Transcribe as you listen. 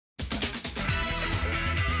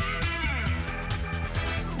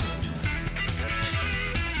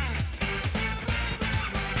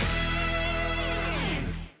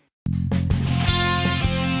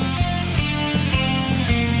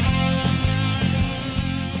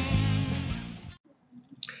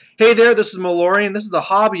Hey there, this is Malorian. This is the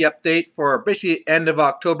hobby update for basically end of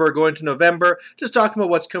October going to November. Just talking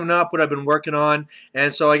about what's coming up, what I've been working on.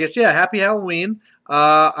 And so I guess, yeah, happy Halloween.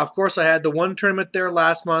 Of course, I had the one tournament there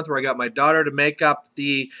last month where I got my daughter to make up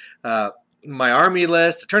the my army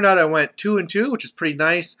list. It turned out I went 2-2, which is pretty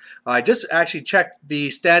nice. I just actually checked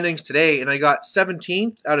the standings today, and I got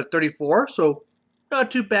 17th out of 34, so not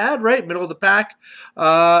too bad, right? Middle of the pack.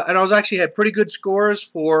 And I was actually had pretty good scores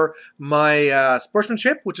for my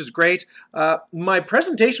sportsmanship, which is great. My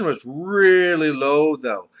presentation was really low,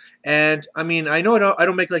 though. And, I mean, I know I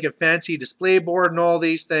don't make like a fancy display board and all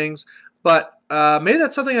these things, but maybe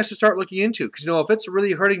that's something I should start looking into because, if it's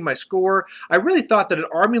really hurting my score, I really thought that an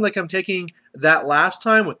army like I'm taking that last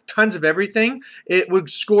time with tons of everything, it would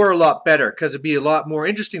score a lot better because it'd be a lot more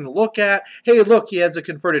interesting to look at. Hey, look, he has a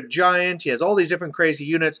converted giant. He has all these different crazy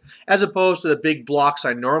units as opposed to the big blocks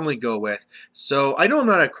I normally go with. So I know I'm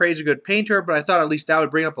not a crazy good painter, but I thought at least that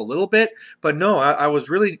would bring up a little bit. But no, I was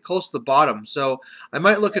really close to the bottom. So I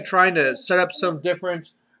might look at trying to set up some different...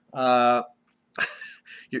 they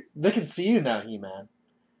can see you now, He-Man.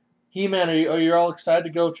 He-Man, are you all excited to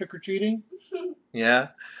go trick-or-treating? Yeah?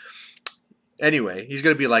 Anyway, he's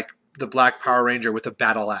going to be like the Black Power Ranger with a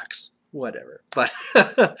battle axe. Whatever. But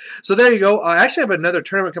so there you go. I actually have another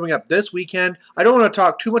tournament coming up this weekend. I don't want to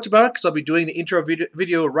talk too much about it because I'll be doing the intro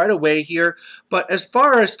video right away here. But as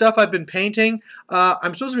far as stuff I've been painting,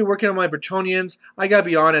 I'm supposed to be working on my Bretonnians. I got to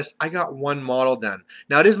be honest, I got one model done.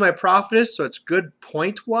 Now, it is my Prophetess, so it's good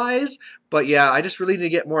point-wise. But yeah, I just really need to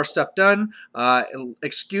get more stuff done.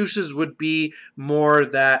 Excuses would be more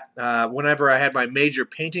that whenever I had my major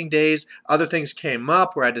painting days, other things came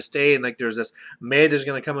up where I had to stay, and like there's this maid that's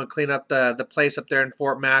going to come and clean up the place up there in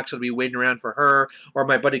Fort Max. I'll be waiting around for her, or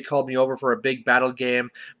my buddy called me over for a big battle game.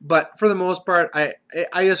 But for the most part, I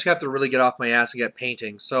just have to really get off my ass and get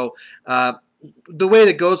painting. So the way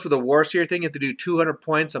that goes for the Warseer thing, you have to do 200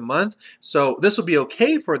 points a month. So this will be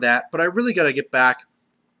okay for that, but I really got to get back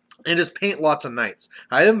and just paint lots of knights.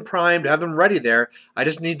 I have them primed, have them ready there. I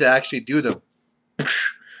just need to actually do them.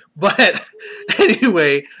 But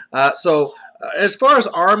anyway, so as far as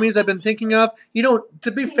armies I've been thinking of,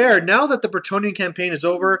 to be fair, now that the Bretonnian campaign is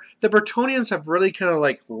over, the Bretonnians have really kind of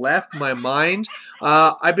like left my mind.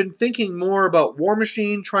 I've been thinking more about War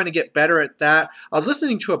Machine, trying to get better at that. I was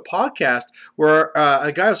listening to a podcast where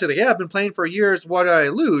a guy was saying, yeah, I've been playing for years, why did I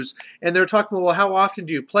lose? And they're talking about, well, how often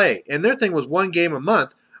do you play? And their thing was one game a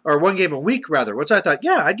month. Or one game a week, rather. Which I thought,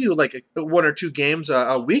 yeah, I do like one or two games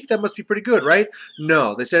a week. That must be pretty good, right?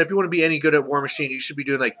 No. They said if you want to be any good at War Machine, you should be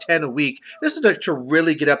doing like 10 a week. This is to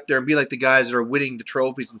really get up there and be like the guys that are winning the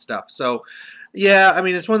trophies and stuff. So, yeah, I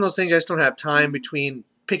mean, it's one of those things I just don't have time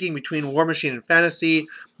picking between War Machine and Fantasy.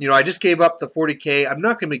 I just gave up the 40K. I'm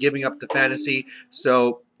not going to be giving up the Fantasy.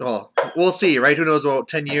 So, well, we'll see, right? Who knows about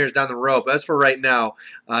 10 years down the road. But that's for right now.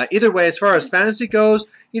 Either way, as far as Fantasy goes,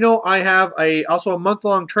 I have also a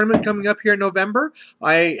month-long tournament coming up here in November.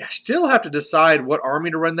 I still have to decide what army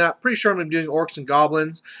to run that. Pretty sure I'm going to be doing Orcs and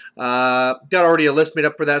Goblins. Got already a list made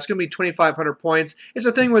up for that. It's going to be 2,500 points. It's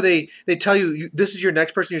a thing where they tell you, this is your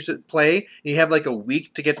next person you should play, and you have like a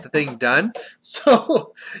week to get the thing done.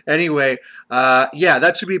 So anyway, yeah,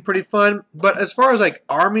 that should be pretty fun. But as far as like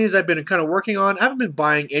armies I've been kind of working on, I haven't been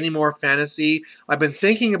buying any more Fantasy. I've been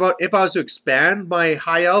thinking about if I was to expand my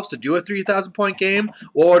High Elves to do a 3,000 point game,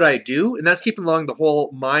 what would I do? And that's keeping along the whole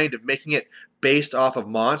mind of making it based off of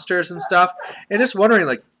monsters and stuff. And just wondering,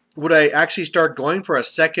 like, would I actually start going for a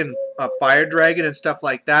second Fire Dragon and stuff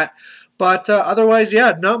like that? But otherwise,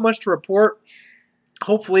 yeah, not much to report.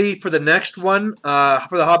 Hopefully for the next one,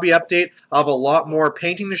 for the hobby update, I'll have a lot more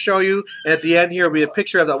painting to show you. And at the end here will be a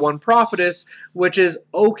picture of that one Prophetess, which is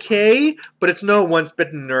okay, but it's no Once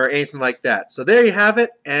Bitten or anything like that. So there you have it,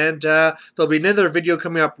 and there'll be another video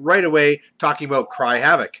coming up right away talking about Cry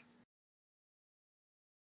Havoc.